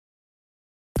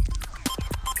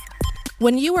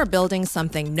When you are building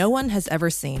something no one has ever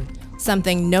seen,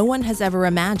 something no one has ever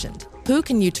imagined, who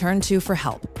can you turn to for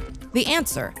help? The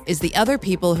answer is the other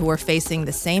people who are facing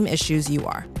the same issues you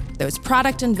are. Those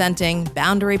product inventing,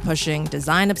 boundary pushing,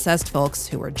 design obsessed folks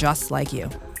who are just like you.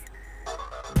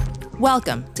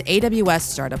 Welcome to AWS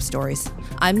Startup Stories.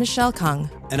 I'm Michelle Kung.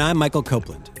 And I'm Michael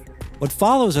Copeland. What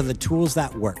follows are the tools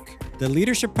that work, the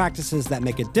leadership practices that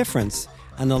make a difference,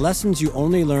 and the lessons you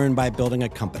only learn by building a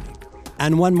company.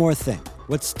 And one more thing,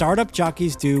 what startup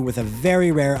jockeys do with a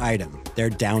very rare item, their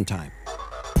downtime.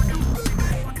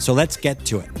 So let's get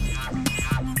to it.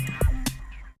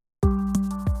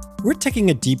 We're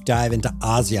taking a deep dive into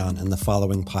ASEAN in the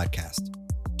following podcast,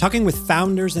 talking with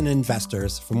founders and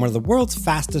investors from one of the world's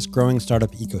fastest growing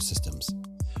startup ecosystems.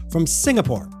 From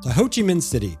Singapore to Ho Chi Minh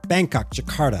City, Bangkok,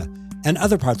 Jakarta, and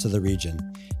other parts of the region,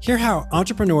 hear how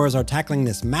entrepreneurs are tackling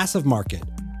this massive market,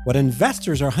 what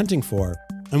investors are hunting for,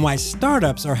 and why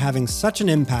startups are having such an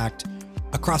impact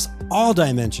across all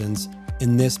dimensions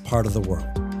in this part of the world.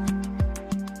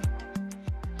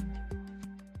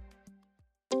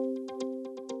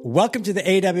 Welcome to the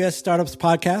AWS Startups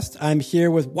Podcast. I'm here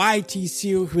with YT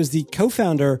Siu, who is the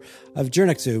co-founder of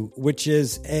Jirnexu, which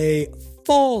is a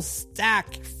full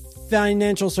stack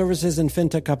financial services and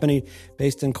fintech company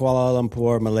based in Kuala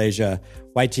Lumpur, Malaysia.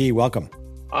 YT, welcome.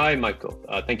 Hi, Michael.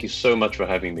 Thank you so much for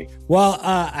having me. Well,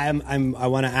 I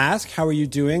want to ask, how are you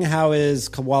doing? How is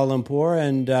Kuala Lumpur?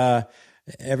 And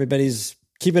everybody's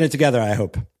keeping it together, I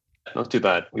hope. Not too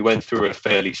bad. We went through a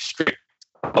fairly strict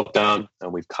lockdown,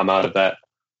 and we've come out of that.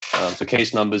 So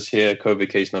case numbers here, COVID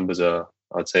case numbers are,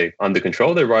 I'd say, under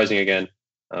control. They're rising again,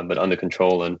 but under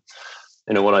control. And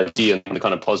what I see on the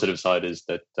kind of positive side is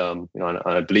that,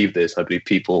 I believe this. I believe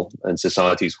people and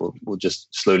societies will just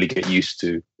slowly get used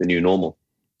to the new normal.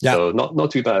 Yeah. So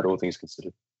not too bad, all things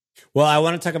considered. Well, I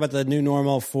want to talk about the new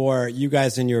normal for you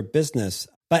guys in your business,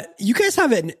 but you guys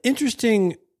have an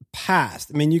interesting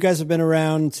past. I mean, you guys have been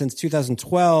around since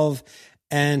 2012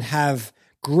 and have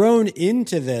grown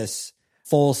into this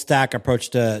full stack approach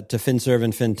to FinServ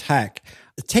and FinTech.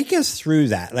 Take us through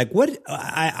that. Like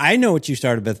I know what you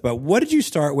started with, but what did you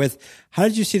start with? How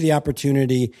did you see the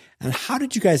opportunity? And how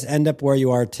did you guys end up where you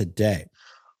are today?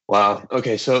 Wow.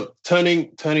 Okay. So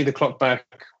turning the clock back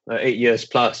 8 years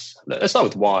plus, let's start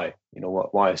with why,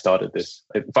 why I started this.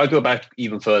 If I go back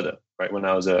even further, right, when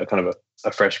I was a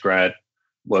fresh grad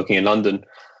working in London,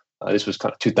 this was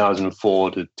kind of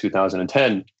 2004 to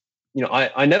 2010.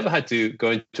 I never had to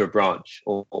go into a branch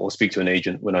or speak to an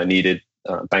agent when I needed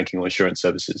banking or insurance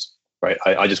services, right?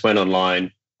 I just went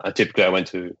online. Typically, I went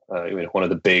to one of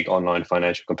the big online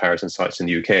financial comparison sites in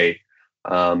the UK,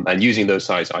 and using those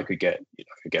sites, I could get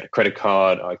a credit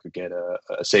card, I could get a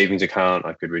savings account,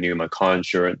 I could renew my car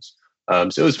insurance. So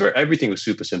it was everything was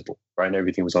super simple, right? And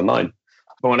everything was online.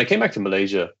 But when I came back to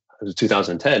Malaysia, it was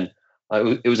 2010.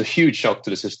 It was a huge shock to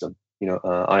the system.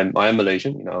 I am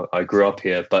Malaysian. I grew up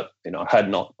here, but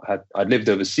I'd lived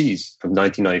overseas from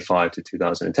 1995 to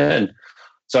 2010.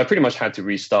 So I pretty much had to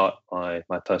restart my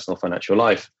personal financial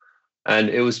life, and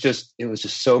it was just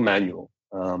so manual.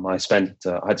 I had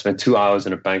to spend 2 hours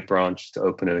in a bank branch to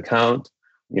open an account.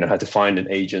 I had to find an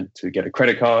agent to get a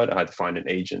credit card. I had to find an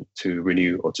agent to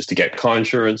renew or just to get car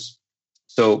insurance.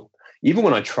 So even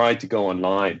when I tried to go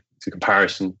online to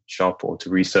comparison shop or to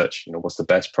research, what's the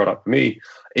best product for me,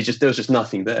 there was just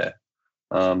nothing there.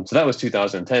 So that was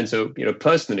 2010. So,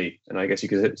 personally, and I guess you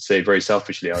could say very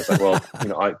selfishly, I was like, well,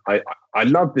 I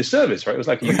love this service, right? It was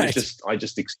like, I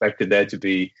just expected there to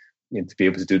be, to be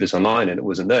able to do this online, and it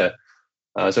wasn't there.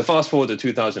 So fast forward to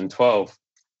 2012,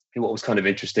 what was kind of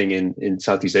interesting in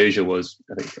Southeast Asia was,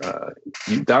 I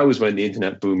think that was when the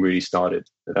internet boom really started.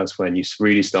 That's when you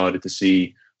really started to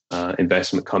see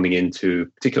investment coming into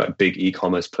particularly like big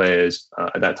e-commerce players.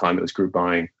 At that time, it was group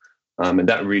buying. And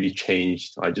that really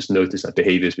changed. I just noticed that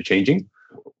behaviors were changing.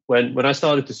 When I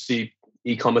started to see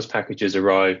e-commerce packages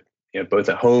arrive, both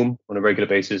at home on a regular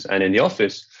basis and in the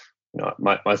office,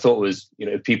 my thought was,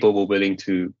 if people were willing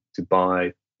to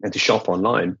buy and to shop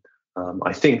online,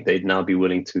 I think they'd now be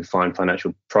willing to find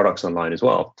financial products online as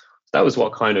well. That was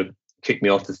what kind of kicked me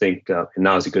off to think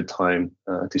now is a good time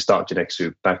to start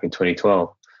Jirnexu back in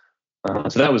 2012.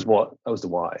 So that was the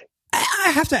why.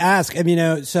 I have to ask,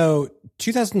 so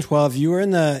 2012, you were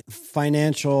in the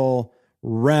financial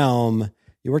realm.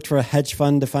 You worked for a hedge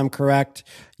fund, if I'm correct.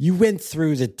 You went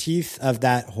through the teeth of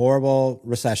that horrible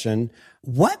recession.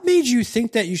 What made you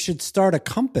think that you should start a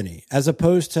company as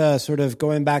opposed to sort of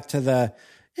going back to the,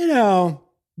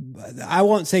 I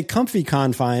won't say comfy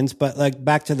confines, but like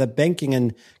back to the banking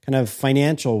and kind of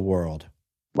financial world?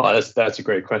 Well, that's a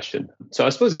great question. So I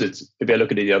suppose it's, if I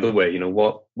look at it the other way,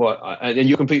 and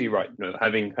you're completely right.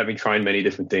 Having tried many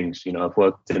different things, I've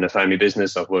worked in a family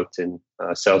business, I've worked in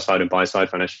sell side and buy side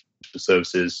financial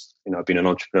services. I've been an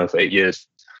entrepreneur for 8 years.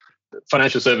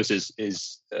 Financial services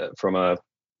is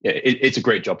it's a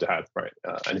great job to have, right?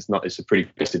 And it's a pretty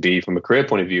place to be from a career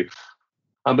point of view.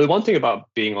 But the one thing about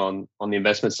being on the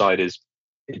investment side is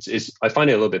I find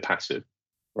it a little bit passive.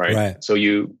 Right. So when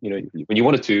you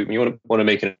want to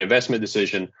make an investment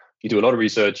decision, you do a lot of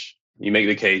research, you make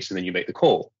the case, and then you make the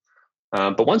call.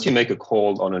 But once you make a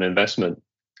call on an investment,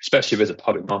 especially if it's a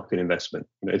public market investment,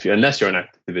 unless you're an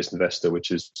activist investor, which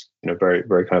is very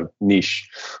very kind of niche,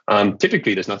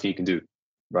 typically there's nothing you can do.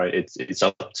 Right. It's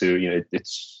up to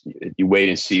you wait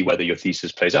and see whether your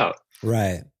thesis plays out.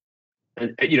 Right.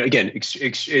 And again,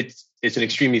 it's an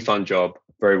extremely fun job,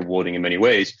 very rewarding in many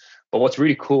ways. But what's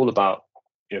really cool about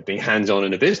being hands-on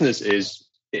in a business is,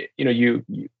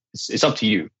 it's up to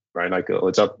you, right? Like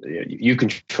it's up, you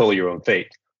control your own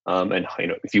fate. And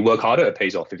if you work harder, it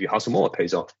pays off. If you hustle more, it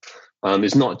pays off.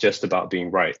 It's not just about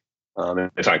being right. In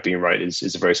fact, being right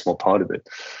is a very small part of it.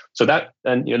 So that,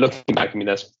 and looking back,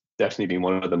 that's definitely been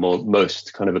one of the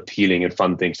most kind of appealing and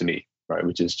fun things to me. Right,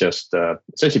 which is just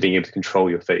essentially being able to control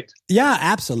your fate. Yeah,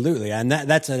 absolutely. And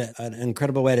that's an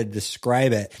incredible way to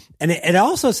describe it. And it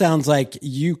also sounds like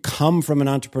you come from an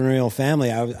entrepreneurial family.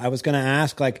 I was going to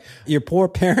ask, like, your poor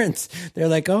parents, they're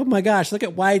like, oh my gosh, look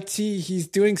at YT, he's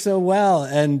doing so well.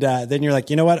 And then you're like,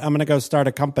 you know what, I'm going to go start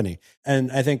a company.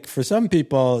 And I think for some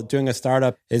people, doing a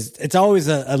startup it's always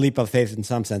a leap of faith in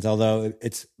some sense, although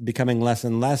it's becoming less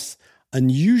and less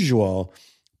unusual.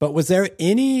 But was there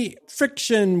any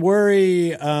friction,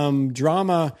 worry,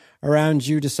 drama around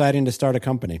you deciding to start a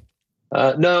company?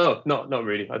 No, not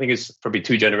really. I think it's probably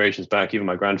 2 generations back. Even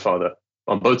my grandfather,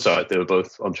 on both sides, they were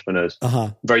both entrepreneurs,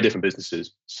 very different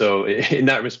businesses. So in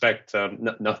that respect,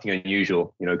 nothing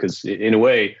unusual, because in a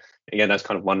way, again, that's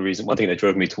kind of one thing that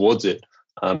drove me towards it.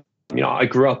 I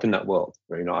grew up in that world.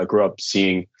 Right? I grew up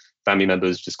seeing family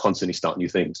members just constantly start new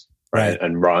things. Right.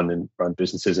 And run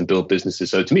businesses and build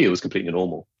businesses. So to me, it was completely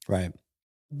normal. Right.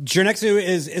 Jirnexu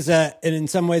is in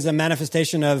some ways a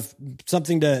manifestation of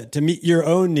something to meet your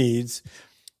own needs.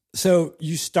 So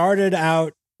you started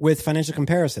out with financial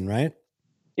comparison, right?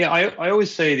 Yeah, I always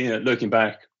say, looking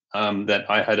back, that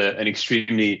I had an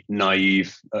extremely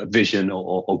naive vision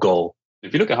or goal.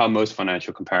 If you look at how most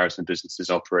financial comparison businesses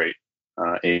operate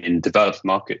in developed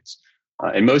markets,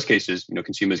 in most cases,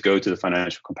 consumers go to the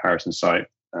financial comparison site.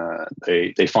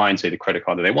 They find, say, the credit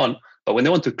card that they want, but when they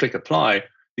want to click apply,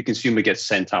 the consumer gets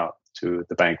sent out to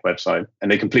the bank website,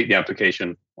 and they complete the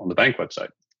application on the bank website.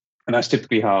 And that's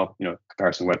typically how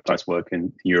comparison websites work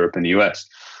in Europe and the US.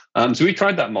 So we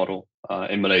tried that model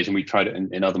in Malaysia, and we tried it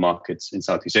in other markets in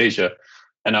Southeast Asia,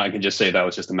 and I can just say that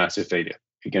was just a massive failure.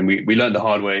 Again, we learned the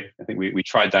hard way. I think we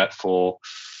tried that for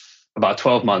about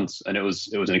 12 months, and it was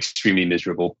an extremely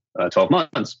miserable 12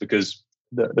 months because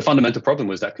the fundamental problem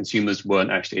was that consumers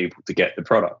weren't actually able to get the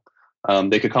product.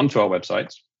 They could come to our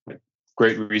websites,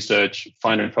 great research,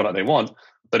 find a product they want,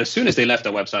 but as soon as they left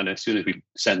our website, and as soon as we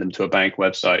sent them to a bank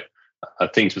website,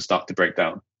 things would start to break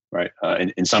down. Right.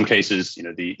 In some cases,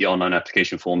 the online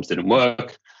application forms didn't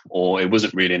work, or it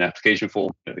wasn't really an application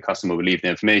form. The customer would leave the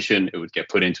information, it would get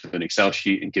put into an Excel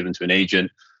sheet and given to an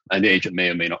agent, and the agent may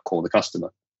or may not call the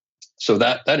customer. So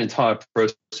that entire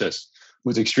process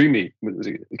was extremely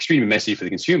messy for the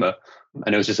consumer,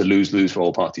 and it was just a lose-lose for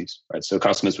all parties. Right. So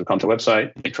customers would come to a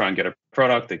website, they try and get a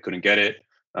product, they couldn't get it,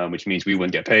 which means we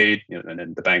wouldn't get paid. And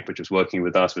then the bank, which was working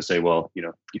with us, would say, well,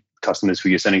 customers who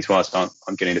you're sending to us aren't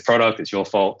getting the product, it's your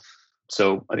fault.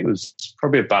 So I think it was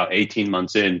probably about 18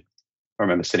 months in, I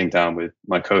remember sitting down with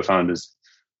my co-founders,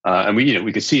 and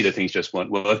we could see that things just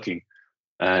weren't working.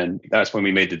 And that's when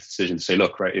we made the decision to say,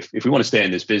 look, right, if we want to stay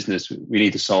in this business, we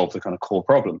need to solve the kind of core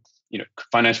problem.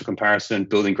 Financial comparison,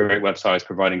 building great websites,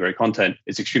 providing great content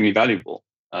is extremely valuable,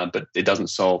 but it doesn't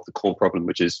solve the core problem,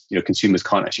 which is, consumers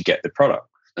can't actually get the product.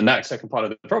 And that second part of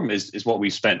the problem is what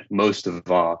we spent most of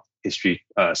our history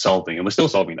solving, and we're still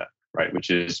solving that, right?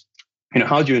 Which is,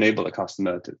 how do you enable a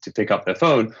customer to pick up their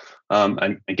phone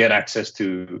and get access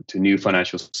to new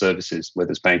financial services,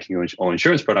 whether it's banking or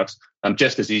insurance products,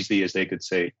 just as easily as they could,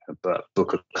 say,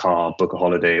 book a car, book a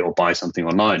holiday, or buy something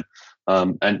online.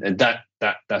 And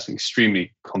that's an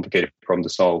extremely complicated problem to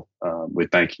solve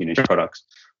with banking and insurance products.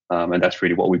 And that's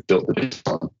really what we've built the business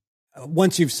on.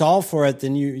 Once you've solved for it,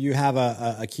 then you have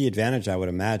a key advantage, I would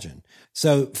imagine.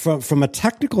 So from a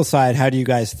technical side, how do you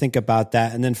guys think about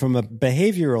that? And then from a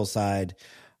behavioral side,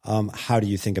 how do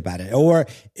you think about it? Or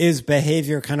is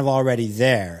behavior kind of already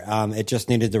there? It just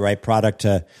needed the right product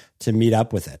to meet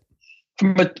up with it?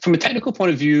 From a technical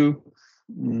point of view,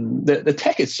 the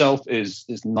tech itself is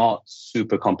not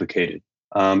super complicated.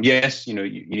 Yes, you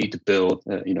need to build,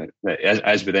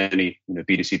 as with any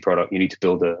B2C product, you need to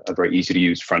build a very easy to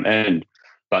use front end.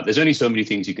 But there's only so many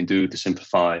things you can do to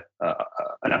simplify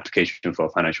an application for a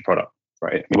financial product,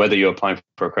 right? Whether you're applying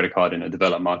for a credit card in a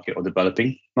developed market or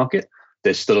developing market,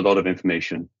 there's still a lot of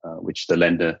information which the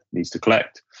lender needs to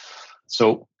collect.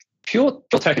 So pure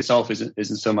tech itself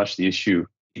isn't so much the issue.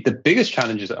 The biggest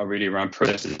challenges are really around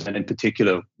processes, and in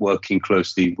particular, working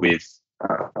closely with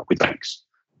banks.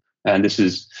 And this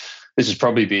is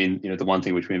probably been the one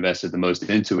thing which we invested the most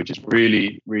into, which is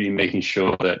really making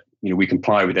sure that we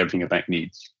comply with everything a bank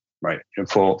needs, right? And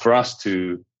for us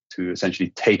to essentially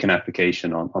take an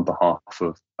application on behalf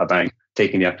of a bank,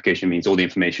 taking the application means all the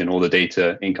information, all the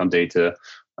data, income data,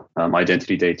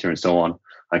 identity data, and so on,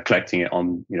 and collecting it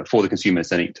on for the consumer and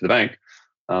sending it to the bank.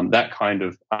 That kind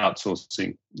of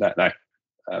outsourcing that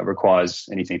requires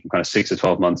anything from kind of 6 to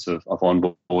 12 months of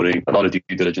onboarding, a lot of due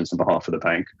diligence on behalf of the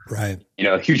bank, right?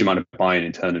 A huge amount of buy-in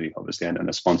internally, obviously, and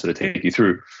a sponsor to take you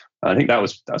through. I think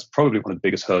that's probably one of the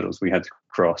biggest hurdles we had to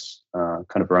cross, kind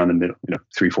of around the middle,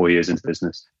 3-4 years into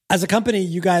business. As a company,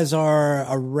 you guys are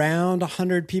around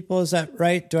 100 people. Is that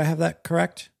right? Do I have that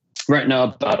correct? Right now,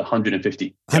 about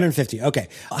 150. 150. Okay.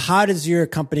 How does your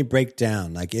company break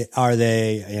down? Like, are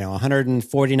they,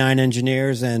 149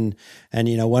 engineers and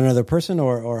one other person,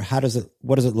 or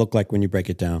what does it look like when you break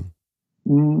it down?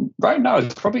 Right now,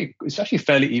 it's actually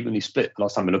fairly evenly split.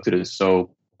 Last time I looked at it.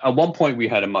 So at one point we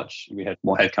had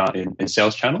more headcount in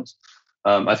sales channels.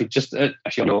 I think just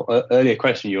actually on your earlier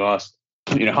question you asked,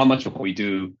 how much of what we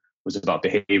do was about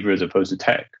behavior as opposed to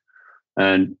tech.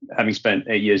 And having spent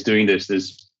 8 years doing this,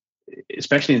 there's,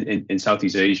 especially in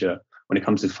Southeast Asia, when it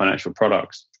comes to financial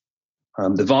products,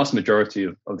 the vast majority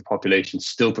of the population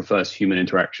still prefers human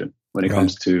interaction when it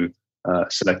comes to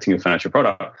selecting a financial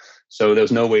product. So there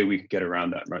was no way we could get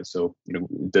around that, right? So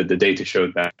the data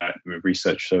showed that,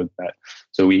 research showed that.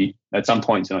 So we, at some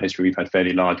points in our history, we've had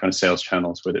fairly large kind of sales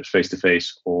channels, whether it's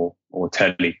face-to-face or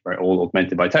tele, right? All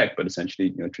augmented by tech, but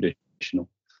essentially traditional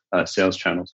sales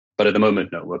channels. But at the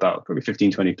moment, no, we're about probably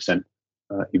 15-20%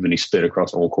 evenly split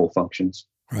across all core functions.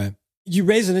 Right. You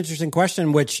raise an interesting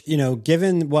question, which,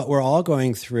 given what we're all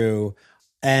going through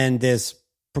and this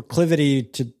proclivity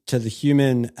to the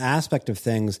human aspect of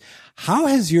things, how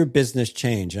has your business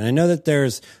changed? And I know that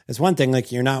there's one thing,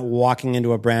 like you're not walking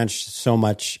into a branch so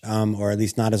much, or at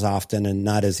least not as often and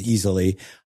not as easily.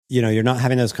 You're not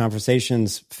having those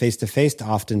conversations face to face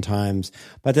oftentimes.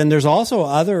 But then there's also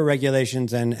other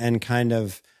regulations and kind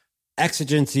of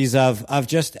exigencies of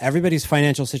just everybody's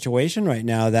financial situation right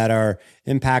now that are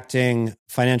impacting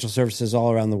financial services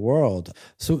all around the world.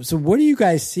 So what are you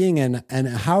guys seeing and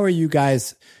how are you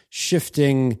guys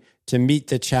shifting to meet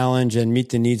the challenge and meet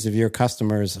the needs of your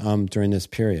customers during this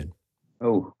period?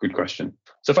 Oh, good question.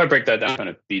 So if I break that down kind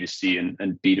of B2C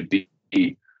and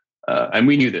B2B, and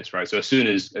we knew this, right? So as soon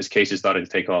as cases started to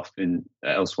take off in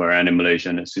elsewhere and in Malaysia,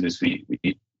 and as soon as we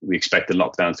expected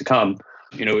lockdowns to come,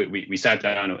 we sat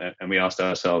down and we asked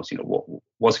ourselves,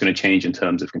 what's going to change in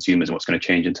terms of consumers and what's going to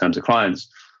change in terms of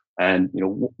clients, and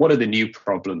what are the new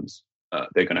problems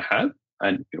they're going to have,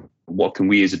 and what can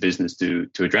we as a business do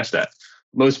to address that?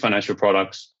 Most financial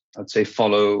products, I'd say,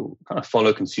 follow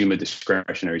consumer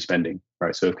discretionary spending,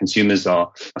 right? So if consumers are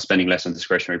spending less on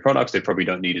discretionary products, they probably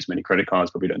don't need as many credit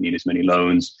cards, probably don't need as many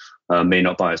loans, may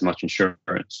not buy as much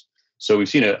insurance. So we've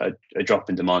seen a drop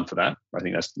in demand for that. I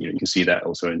think that's, you can see that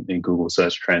also in Google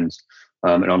search trends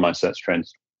and online search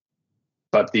trends.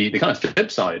 But the kind of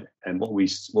flip side, and what we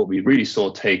really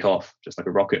saw take off just like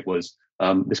a rocket, was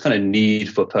this kind of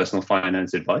need for personal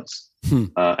finance advice.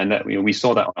 And that we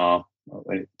saw that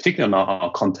particularly on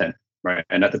our content, right?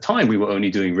 And at the time we were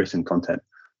only doing written content,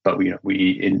 but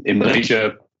we in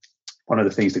Malaysia, one of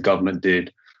the things the government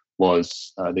did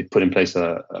was they put in place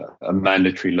a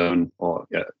mandatory loan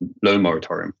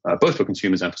moratorium, both for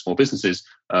consumers and for small businesses,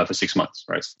 for 6 months,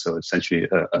 right? So essentially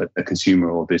a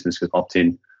consumer or business could opt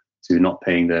in to not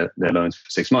paying their loans for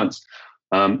 6 months.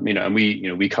 And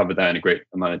we covered that in a great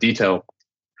amount of detail,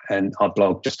 and our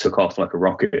blog just took off like a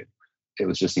rocket. It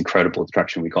was just incredible the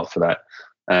traction we got for that.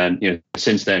 And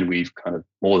since then we've kind of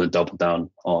more than doubled down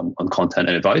on content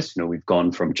and advice. We've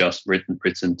gone from just written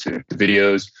to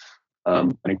videos.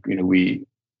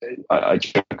 I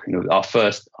joke, our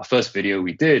first video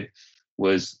we did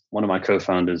was one of my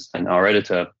co-founders and our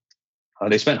editor.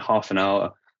 They spent half an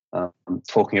hour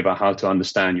talking about how to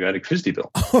understand your electricity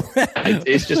bill. And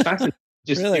it's just fascinating.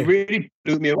 Really? It really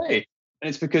blew me away. And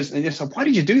it's because, and it's like, why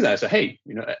did you do that? So, hey,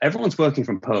 everyone's working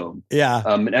from home. Yeah.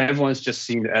 And everyone's just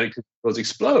seen the electricity bills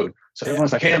explode. So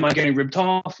everyone's like, hey, am I getting ripped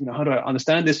off? How do I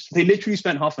understand this? They literally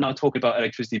spent half an hour talking about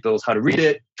electricity bills, how to read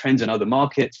it, trends in other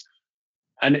markets.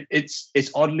 And it's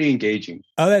oddly engaging.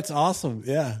 Oh, that's awesome.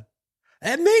 Yeah.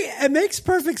 It makes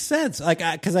perfect sense. Like,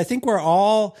 because I think we're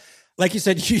all, like you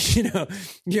said,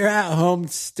 you're at home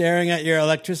staring at your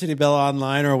electricity bill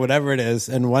online or whatever it is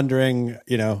and wondering,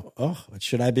 oh,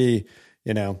 should I be,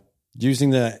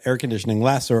 using the air conditioning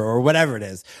less or whatever it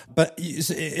is. But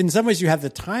in some ways you have the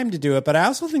time to do it. But I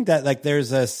also think that like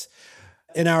there's this,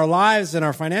 in our lives, in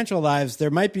our financial lives, there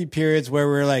might be periods where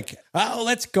we're like, oh,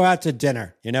 let's go out to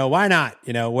dinner. Why not?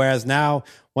 Whereas now,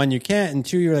 one, you can't, and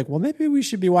two, you're like, well, maybe we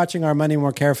should be watching our money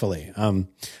more carefully.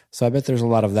 So I bet there's a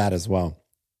lot of that as well.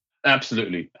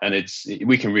 Absolutely. And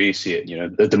we can really see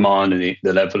it. The demand and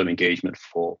the level of engagement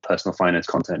for personal finance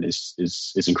content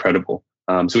is incredible.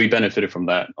 So we benefited from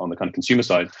that on the kind of consumer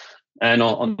side. And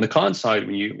on the client side,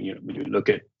 when you look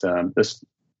at this,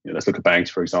 let's look at banks,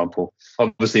 for example.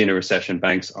 Obviously, in a recession,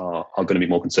 banks are going to be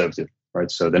more conservative, right?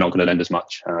 So they're not going to lend as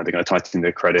much. They're going to tighten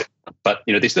their credit. But,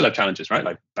 they still have challenges, right?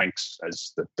 Like banks,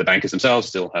 as the bankers themselves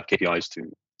still have KPIs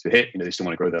to hit. They still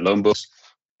want to grow their loan books.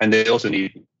 And they also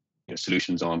need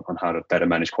solutions on how to better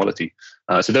manage quality.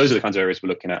 So those are the kinds of areas we're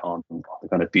looking at on the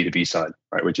kind of B2B side,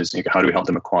 right? Which is how do we help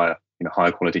them acquire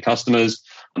higher quality customers?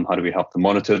 How do we help them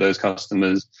monitor those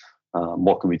customers?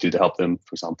 What can we do to help them,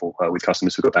 for example, with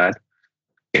customers who go bad?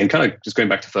 And kind of just going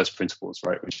back to first principles,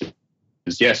 right? Which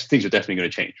is, yes, things are definitely going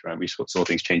to change, right? We saw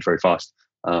things change very fast.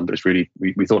 But it's really,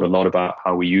 we thought a lot about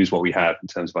how we use what we have in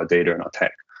terms of our data and our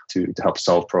tech to help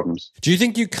solve problems. Do you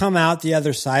think you come out the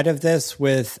other side of this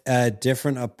with a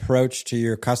different approach to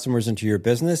your customers and to your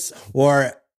business?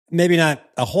 Or maybe not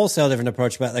a wholesale different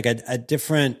approach, but like a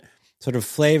different sort of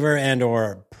flavor and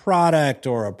or product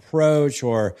or approach?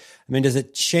 Or, does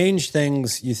it change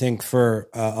things, you think, for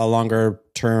a longer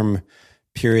term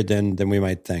period than we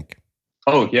might think?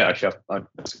 Oh, yeah, actually,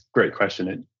 that's a great question.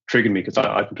 It triggered me because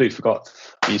I completely forgot.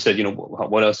 You said,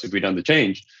 what else have we done to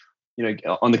change?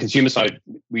 On the consumer side,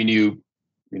 we knew,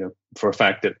 for a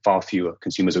fact that far fewer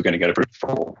consumers were going to get approved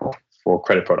for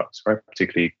credit products, right?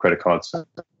 Particularly credit cards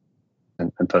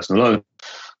and personal loans.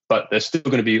 But there's still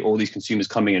going to be all these consumers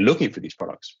coming and looking for these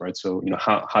products, right? So,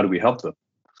 how do we help them?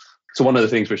 So one of the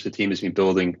things which the team has been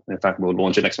building, and in fact, we'll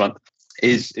launch it next month,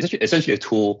 is essentially a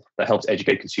tool that helps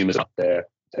educate consumers about their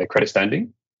credit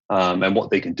standing and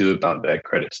what they can do about their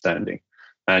credit standing.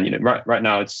 And right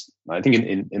now, it's, I think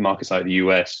in markets like the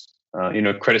US,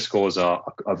 credit scores are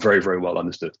very, very well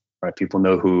understood, right? People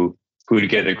know who to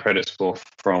get their credit score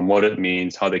from, what it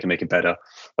means, how they can make it better.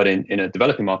 But in a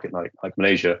developing market like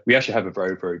Malaysia, we actually have a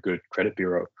very, very good credit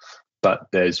bureau, but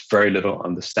there's very little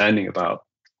understanding about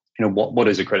what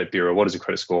is a credit bureau, what is a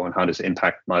credit score, and how does it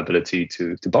impact my ability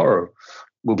to borrow.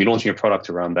 We'll be launching a product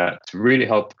around that to really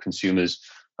help consumers,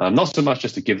 not so much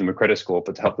just to give them a credit score,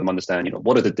 but to help them understand,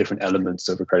 what are the different elements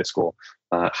of a credit score,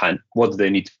 and what do they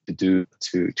need to do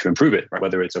to improve it, right?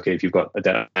 Whether it's, okay, if you've got a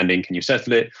debt outstanding, can you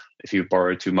settle it? If you've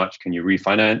borrowed too much, can you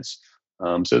refinance?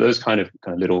 So those kind of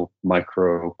little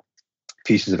micro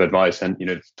pieces of advice. And,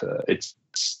 it's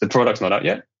the product's not out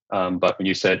yet. But when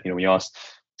you said, when you asked,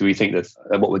 do we think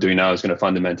that what we're doing now is going to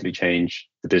fundamentally change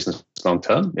the business long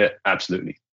term? Yeah,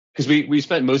 absolutely. Because we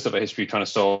spent most of our history trying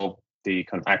to solve the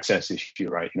kind of access issue,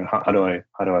 right? How do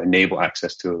I enable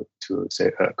access to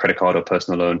say a credit card or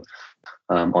personal loan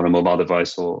on a mobile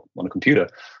device or on a computer?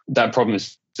 That problem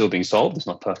is still being solved. It's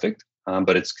not perfect,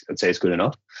 but I'd say it's good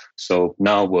enough. So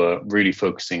now we're really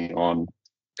focusing on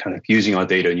kind of using our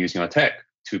data and using our tech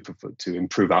to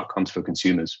improve outcomes for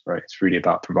consumers, right? It's really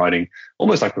about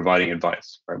almost like providing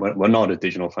advice, right? We're not a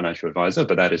digital financial advisor,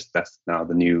 but that's now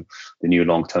the new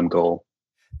long-term goal.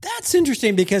 That's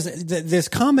interesting because this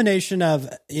combination of,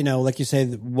 like you say,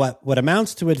 what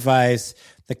amounts to advice,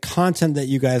 the content that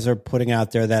you guys are putting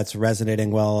out there that's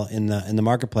resonating well in the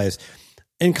marketplace,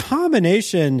 in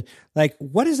combination, like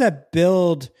what does that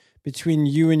build between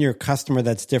you and your customer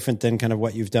that's different than kind of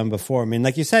what you've done before?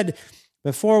 Like you said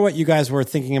before, what you guys were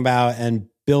thinking about and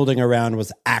building around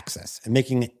was access and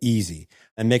making it easy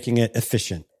and making it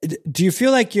efficient. Do you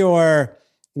feel like you're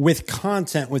with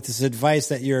content, with this advice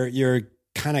that you're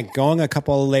kind of going a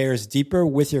couple of layers deeper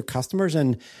with your customers?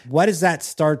 And what does that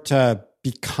start to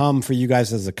become for you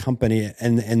guys as a company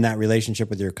and in that relationship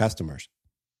with your customers?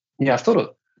 Yeah,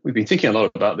 we've been thinking a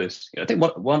lot about this. I think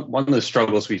one of the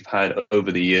struggles we've had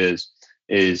over the years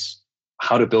is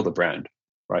how to build a brand,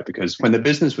 right? Because when the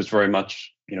business was very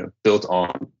much, built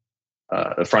on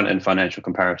a front-end financial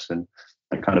comparison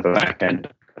and kind of a back-end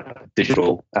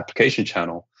digital application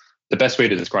channel, the best way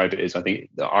to describe it is, I think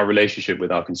our relationship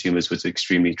with our consumers was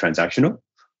extremely transactional.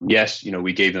 Yes,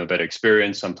 we gave them a better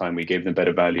experience. Sometimes we gave them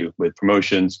better value with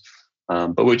promotions,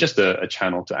 but we're just a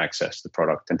channel to access the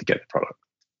product and to get the product.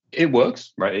 It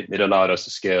works, right? It allowed us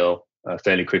to scale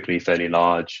fairly quickly, fairly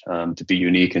large, to be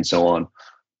unique and so on.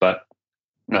 But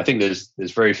I think there's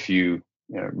very few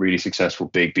really successful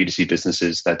big B2C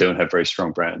businesses that don't have very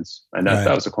strong brands. And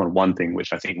that was the kind of one thing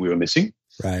which I think we were missing.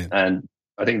 Right. And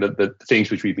I think that the things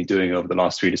which we've been doing over the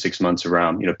last 3 to 6 months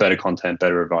around, better content,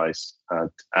 better advice,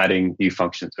 adding new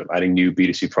functions, adding new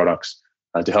B2C products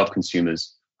to help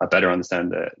consumers better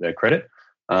understand their credit.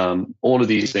 All of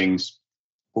these things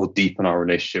will deepen our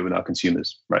relationship with our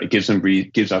consumers, right? It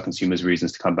gives our consumers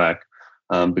reasons to come back.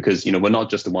 Because we're not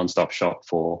just a one-stop shop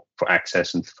for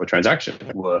access and for transaction.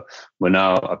 We're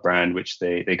now a brand which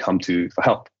they come to for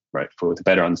help, right? To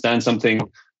better understand something,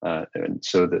 and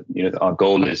so that our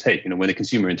goal is, hey, when the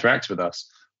consumer interacts with us,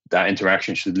 that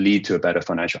interaction should lead to a better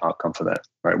financial outcome for them,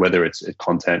 right? Whether it's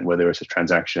content, whether it's a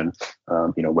transaction,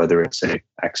 whether it's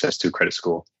access to a credit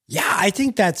score. Yeah, I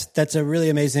think that's a really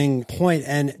amazing point.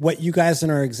 And what you guys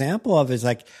are an example of is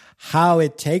like how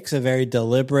it takes a very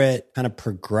deliberate kind of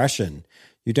progression.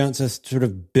 You don't just sort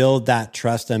of build that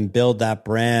trust and build that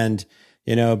brand,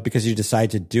 because you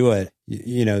decide to do it.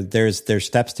 There's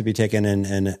steps to be taken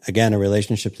and again, a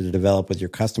relationship to develop with your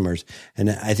customers. And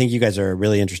I think you guys are a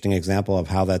really interesting example of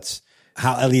how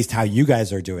at least how you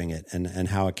guys are doing it and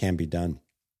how it can be done.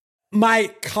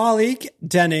 My colleague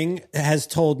Denning has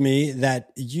told me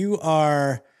that you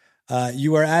are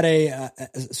at a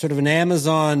sort of an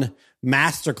Amazon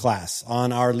masterclass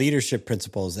on our leadership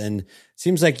principles, and it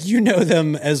seems like you know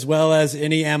them as well as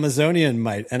any Amazonian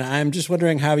might. And I'm just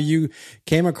wondering how you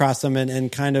came across them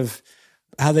and kind of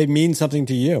how they mean something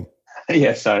to you.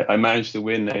 Yes, I managed to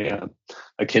win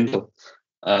a Kindle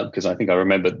because I think I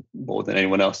remember more than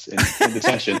anyone else in the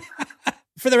session.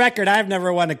 For the record, I've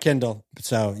never won a Kindle,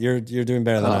 so you're doing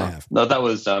better than I have. No, that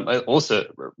was also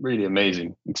a really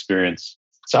amazing experience.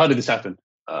 So how did this happen?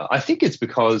 I think it's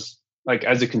because, like,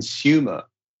 as a consumer,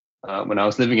 when I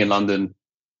was living in London,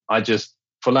 I just,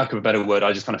 for lack of a better word,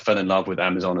 I just kind of fell in love with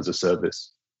Amazon as a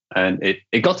service. And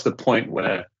it got to the point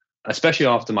where, especially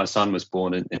after my son was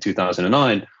born in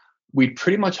 2009, we'd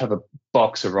pretty much have a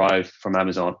box arrive from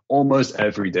Amazon almost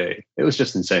every day. It was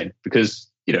just insane because,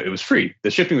 it was free.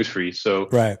 The shipping was free. So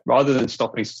rather than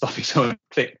stopping someone,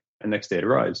 click, and next day it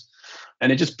arrives. And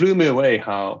it just blew me away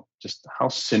how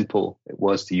simple it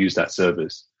was to use that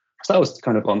service. So that was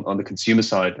kind of on the consumer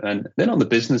side. And then on the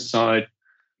business side,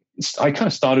 I kind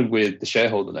of started with the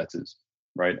shareholder letters,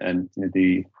 right? And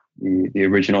the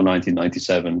original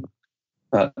 1997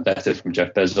 letter from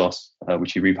Jeff Bezos,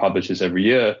 which he republishes every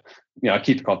year. I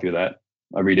keep a copy of that.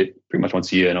 I read it pretty much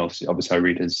once a year, and obviously I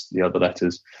read the other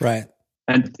letters. Right.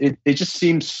 And it just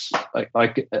seems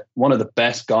like one of the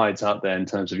best guides out there in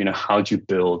terms of, how do you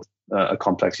build a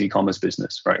complex e-commerce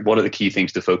business, right? What are the key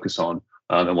things to focus on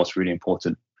and what's really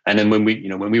important? And then when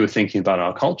we were thinking about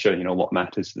our culture, what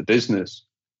matters to the business,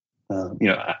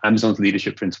 Amazon's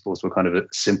leadership principles were kind of a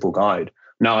simple guide.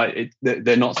 Now,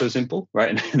 they're not so simple, right?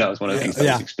 And that was one of the things that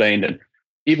was explained. And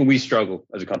even we struggle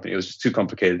as a company. It was just too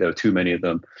complicated. There were too many of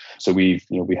them. So we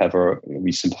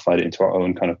simplified it into our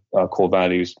own kind of core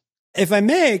values. If I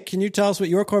may, can you tell us what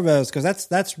your core values? Because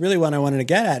that's really what I wanted to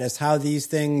get at, is how these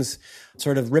things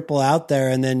sort of ripple out there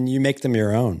and then you make them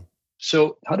your own.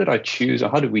 So how did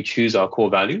we choose our core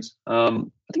values? I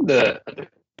think the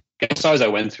exercise I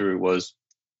went through was,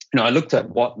 I looked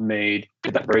at what made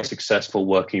that very successful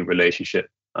working relationship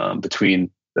between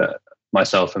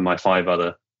myself and my 5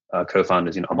 other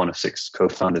co-founders. I'm one of 6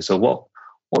 co-founders. So what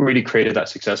really created that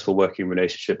successful working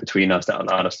relationship between us that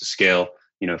allowed us to scale,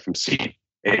 from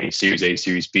Series A,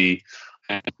 Series B,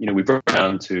 and we broke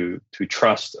down to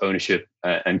trust, ownership,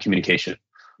 and communication.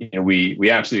 We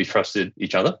absolutely trusted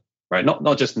each other, right?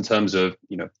 Not just in terms of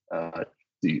the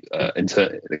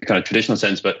kind of traditional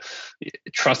sense, but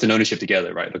trust and ownership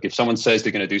together, right? Look, if someone says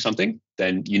they're going to do something,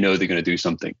 then they're going to do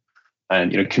something.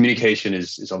 And communication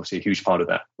is obviously a huge part of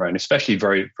that, right? And especially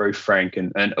very, very frank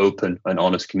and open and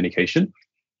honest communication.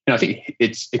 I think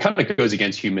it kind of goes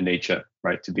against human nature,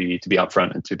 right? To be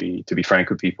upfront and to be frank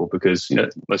with people, because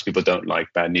most people don't like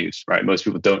bad news, right? Most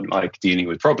people don't like dealing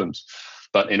with problems.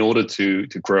 But in order to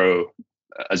grow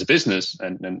as a business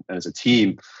and as a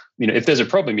team, if there's a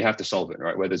problem, you have to solve it,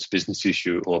 right? Whether it's a business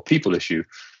issue or a people issue.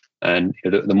 And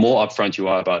the more upfront you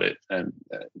are about it, and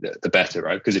the better,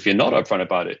 right? Because if you're not upfront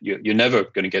about it, you're never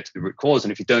going to get to the root cause.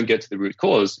 And if you don't get to the root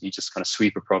cause, you just kind of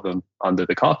sweep a problem under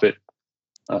the carpet.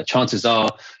 Chances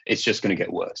are it's just going to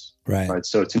get worse. Right.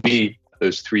 So to me,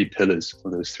 those 3 pillars,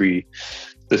 or those three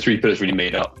the three pillars really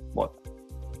made up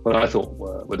what I thought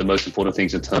were the most important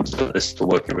things in terms of this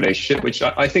working relationship, which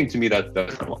I think to me that's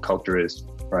kind of what culture is,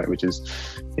 right? Which is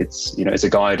it's a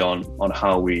guide on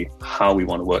how we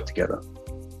want to work together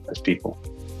as people.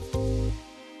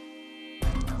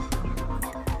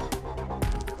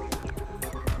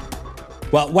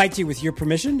 Well, Whitey, with your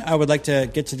permission, I would like to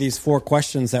get to these 4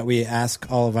 questions that we ask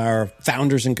all of our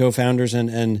founders and co-founders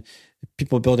and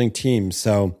people building teams.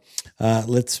 So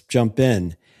let's jump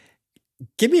in.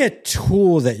 Give me a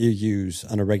tool that you use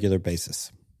on a regular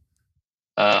basis.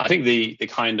 I think the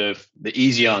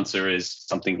easy answer is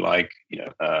something like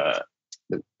a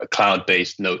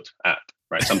cloud-based note app,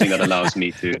 right? Something that allows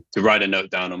me to write a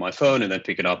note down on my phone and then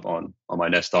pick it up on my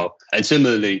desktop. And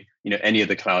similarly, any of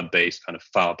the cloud-based kind of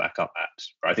file backup apps.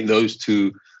 Right? I think those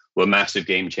two were massive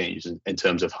game changers in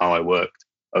terms of how I worked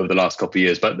over the last couple of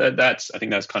years. But I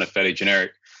think that's kind of fairly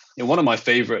generic. One of my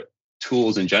favorite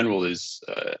tools in general is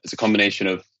a combination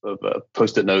of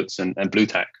Post-it notes and blue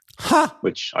tack,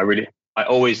 which I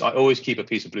always keep a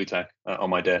piece of blue tack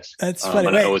on my desk. That's funny.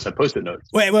 And I always have Post-it notes.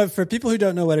 Wait, well, for people who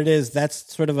don't know what it is,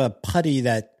 that's sort of a putty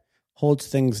that holds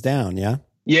things down, yeah?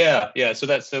 Yeah.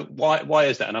 So why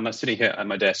is that? And I'm sitting here at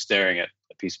my desk staring at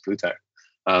a piece of blue tack,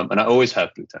 and I always have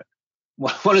blue tack.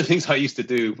 One of the things I used to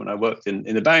do when I worked in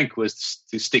the bank was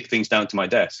to stick things down to my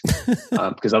desk,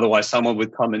 because otherwise someone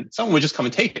would just come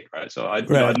and take it, right? So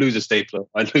I'd lose a stapler,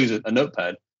 I'd lose a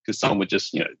notepad, because someone would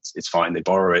just, it's fine, they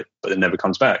borrow it, but it never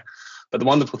comes back. But the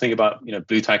wonderful thing about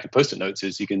blue tack and Post-it notes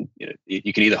is you can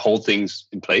either hold things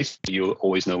in place, so you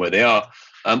always know where they are,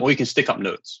 or you can stick up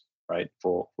notes, right,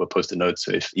 for Post-it notes,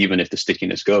 even if the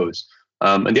stickiness goes.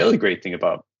 And the other great thing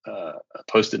about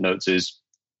Post-it notes is,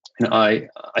 I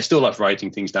still love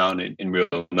writing things down in real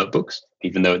notebooks,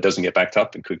 even though it doesn't get backed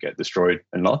up and could get destroyed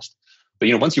and lost. But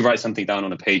once you write something down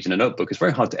on a page in a notebook, it's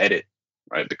very hard to edit,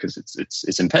 right? Because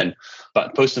it's in pen.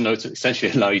 But Post-it notes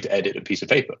essentially allow you to edit a piece of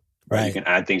paper. Right? You can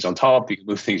add things on top, you can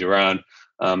move things around.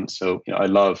 So I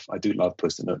do love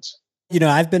Post-it notes.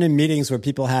 I've been in meetings where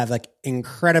people have like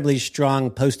incredibly strong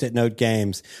Post-it note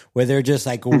games where they're just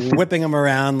like whipping them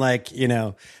around like,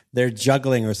 they're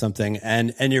juggling or something.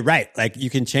 And you're right. Like you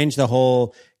can change the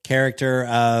whole character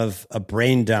of a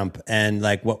brain dump and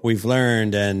like what we've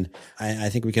learned. And I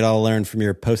think we could all learn from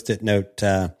your Post-it note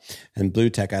and blue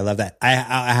tack. I love that. I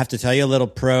have to tell you a little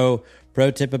pro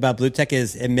tip about blue tack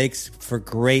is it makes for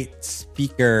great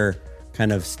speaker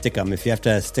kind of stick 'em. If you have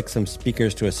to stick some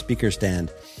speakers to a speaker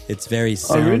stand, it's very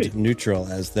sound neutral,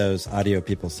 as those audio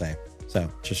people say.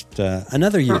 So just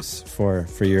another use for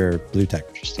your blue tack.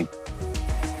 Interesting.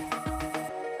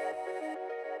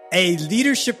 A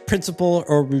leadership principle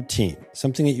or routine,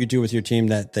 something that you do with your team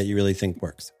that you really think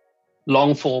works.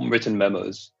 Long form written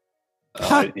memos.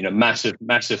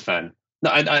 Massive fan.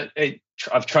 No,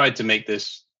 I've tried to make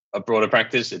this a broader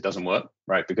practice. It doesn't work,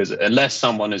 right? Because unless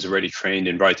someone is already trained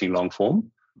in writing long form,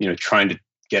 trying to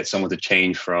get someone to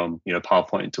change from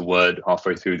PowerPoint to Word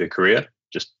halfway through their career,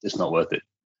 just it's not worth it,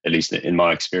 at least in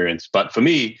my experience. But for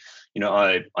me,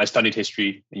 I studied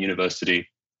history in university,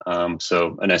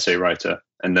 so an essay writer,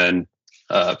 and then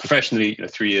professionally,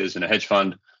 3 years in a hedge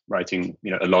fund, writing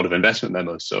a lot of investment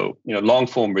memos. So long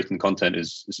form written content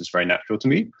is just very natural to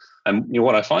me. And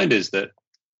what I find is that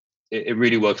it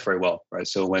really works very well, right?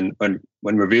 So when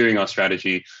reviewing our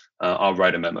strategy, I'll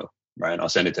write a memo, right? And I'll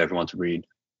send it to everyone to read.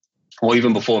 Or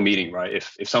even before a meeting, right?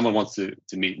 If someone wants to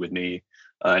meet with me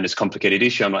and it's a complicated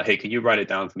issue, I'm like, hey, can you write it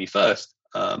down for me first,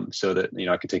 so that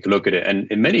I can take a look at it? And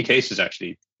in many cases,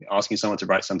 actually, asking someone to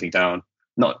write something down,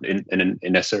 not in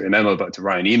necessarily a memo, but to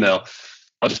write an email,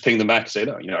 I'll just ping them back and say,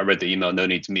 no, I read the email, no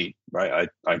need to meet, right?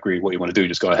 I agree what you want to do,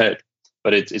 just go ahead.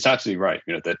 But it's absolutely right,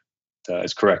 that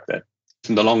it's correct that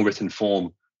from the long written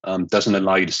form doesn't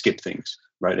allow you to skip things,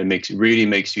 right? It really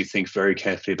makes you think very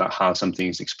carefully about how something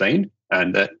is explained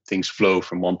and that things flow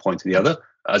from one point to the other,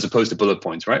 as opposed to bullet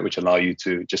points, right? Which allow you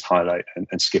to just highlight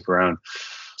and skip around.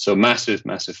 So massive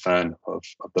fan of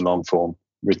the long form,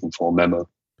 written form memo.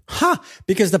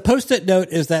 Because the Post-it note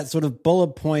is that sort of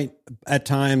bullet point at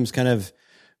times kind of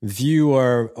view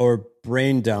or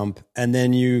brain dump, and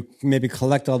then you maybe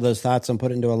collect all those thoughts and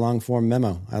put it into a long form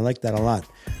memo. I like that a lot.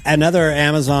 Another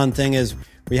Amazon thing is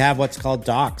we have what's called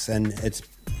docs, and it's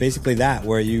basically that,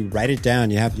 where you write it down.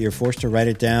 You're forced to write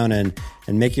it down and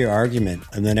make your argument,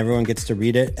 and then everyone gets to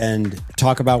read it and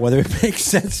talk about whether it makes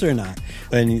sense or not.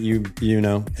 And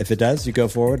if it does, you go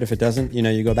forward. If it doesn't,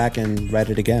 you go back and write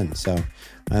it again. So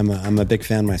I'm a big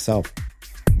fan myself.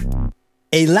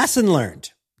 A lesson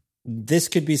learned. This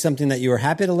could be something that you were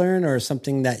happy to learn or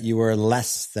something that you were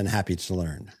less than happy to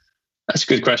learn. That's a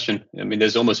good question. I mean,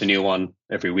 there's almost a new one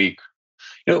every week.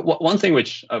 One thing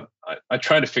which I've I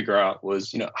tried to figure out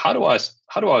was, how do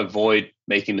I avoid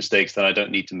making mistakes that I don't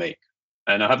need to make?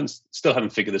 And I still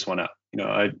haven't figured this one out.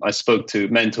 I spoke to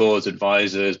mentors,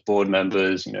 advisors, board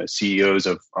members, CEOs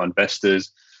of our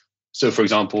investors. So for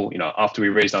example, after we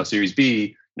raised our Series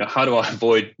B, how do I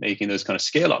avoid making those kind of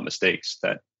scale up mistakes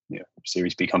that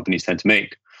Series B companies tend to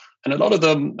make? And a lot of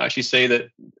them actually say that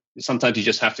sometimes you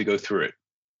just have to go through it,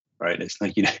 right? It's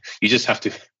like, you just have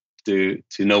to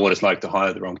know what it's like to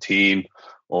hire the wrong team,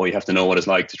 or you have to know what it's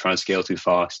like to try and scale too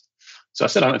fast. So I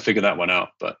still haven't figured that one out,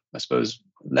 but I suppose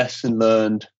lesson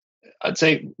learned, I'd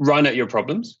say run at your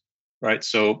problems, right?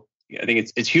 So I think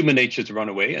it's human nature to run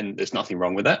away, and there's nothing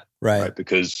wrong with that, right?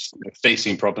 Because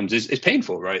facing problems is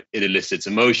painful, right? It elicits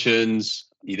emotions,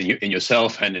 either in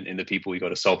yourself and in the people you got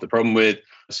to solve the problem with.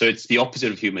 So it's the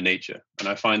opposite of human nature. And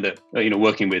I find that,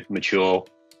 working with mature,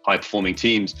 high-performing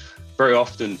teams, very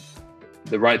often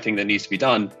the right thing that needs to be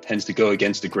done tends to go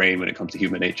against the grain when it comes to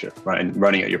human nature, right? And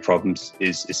running at your problems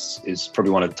is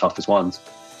probably one of the toughest ones.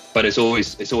 But it's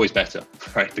always better,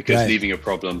 right? Because leaving a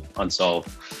problem unsolved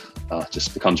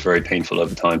just becomes very painful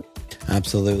over time.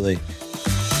 Absolutely.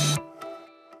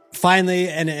 Finally,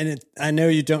 and I know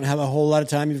you don't have a whole lot of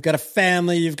time. You've got a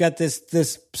family. You've got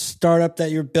this startup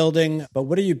that you're building. But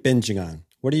what are you binging on?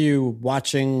 What are you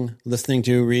watching, listening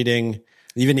to, reading,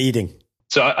 even eating?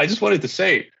 So I just wanted to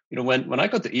say, when I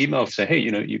got the email to say, hey,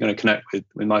 you're going to connect with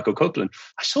Michael Copeland,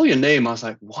 I saw your name. I was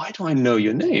like, why do I know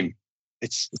your name?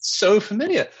 It's so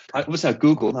familiar. I was at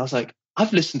Google and I was like,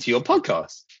 I've listened to your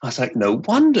podcast. I was like, no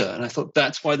wonder. And I thought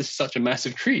that's why this is such a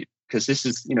massive treat, because this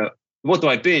is, what do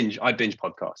I binge? I binge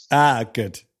podcasts. Ah,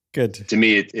 good. To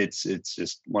me, it's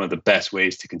just one of the best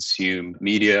ways to consume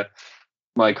media.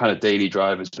 My kind of daily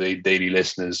drivers, the daily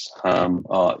listeners are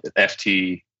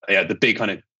FT, the big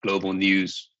kind of global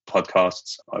news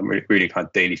podcasts are really kind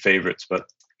of daily favorites. But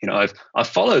I've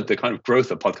followed the kind of growth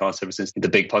of podcasts ever since the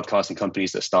big podcasting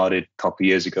companies that started a couple of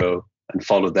years ago, and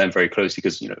followed them very closely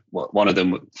because one of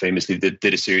them famously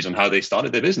did a series on how they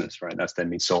started their business, right? And that's then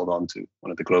been sold on to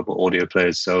one of the global audio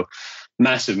players. So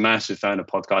massive fan of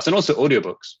podcasts and also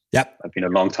audiobooks. Yep, I've been a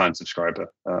long time subscriber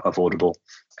of Audible.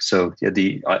 So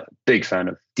big fan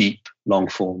of deep, long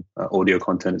form audio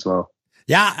content as well.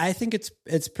 Yeah, I think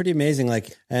it's pretty amazing.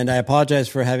 And I apologize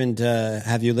for having to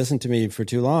have you listen to me for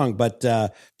too long, but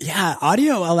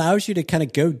audio allows you to kind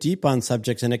of go deep on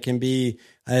subjects, and it can be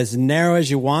as narrow as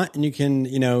you want, and you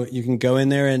can go in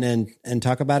there and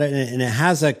talk about it, and it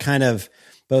has a kind of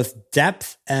both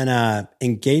depth and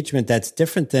engagement that's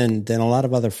different than a lot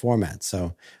of other formats.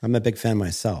 So I'm a big fan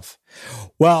myself.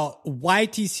 Well,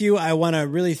 YTCU, I want to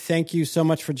really thank you so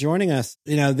much for joining us.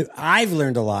 I've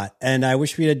learned a lot, and I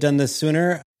wish we had done this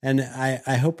sooner, and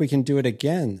I hope we can do it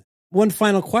again. One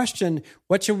final question.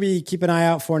 What should we keep an eye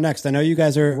out for next? I know you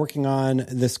guys are working on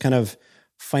this kind of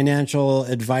financial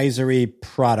advisory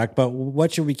product, but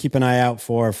what should we keep an eye out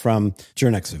for from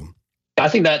Jirnexu? I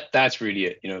think that's really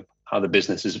it, how the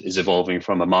business is evolving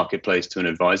from a marketplace to an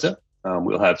advisor.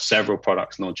 We'll have several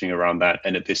products launching around that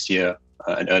end of this year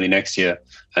and early next year.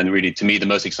 And really, to me, the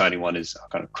most exciting one is our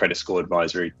kind of credit score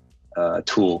advisory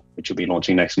tool, which will be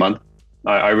launching next month.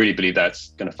 I really believe that's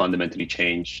going to fundamentally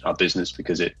change our business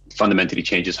because it fundamentally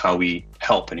changes how we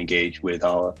help and engage with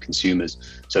our consumers.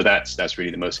 So that's really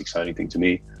the most exciting thing to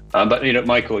me. But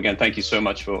Michael, again, thank you so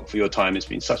much for your time. It's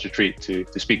been such a treat to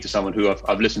speak to someone who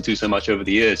I've listened to so much over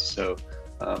the years. So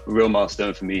a real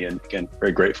milestone for me, and again,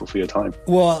 very grateful for your time.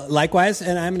 Well, likewise,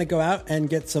 and I'm going to go out and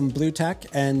get some blue tack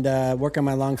and work on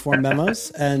my long form memos,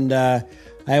 and I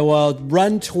will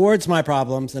run towards my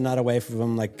problems and not away from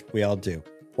them like we all do.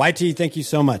 YT, thank you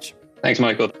so much. Thanks,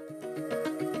 Michael.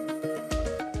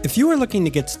 If you are looking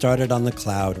to get started on the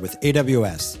cloud with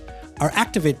AWS, our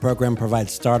Activate program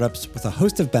provides startups with a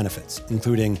host of benefits,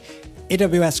 including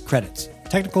AWS credits,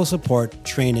 technical support,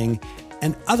 training,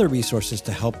 and other resources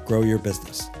to help grow your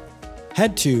business.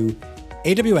 Head to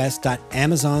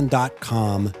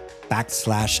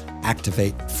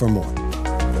aws.amazon.com/activate for more.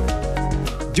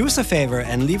 Do us a favor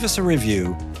and leave us a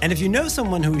review. And if you know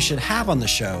someone who we should have on the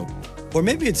show, or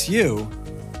maybe it's you,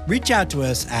 reach out to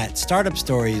us at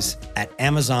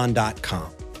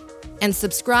startupstories@amazon.com. And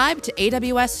subscribe to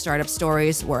AWS Startup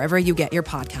Stories wherever you get your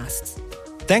podcasts.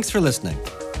 Thanks for listening.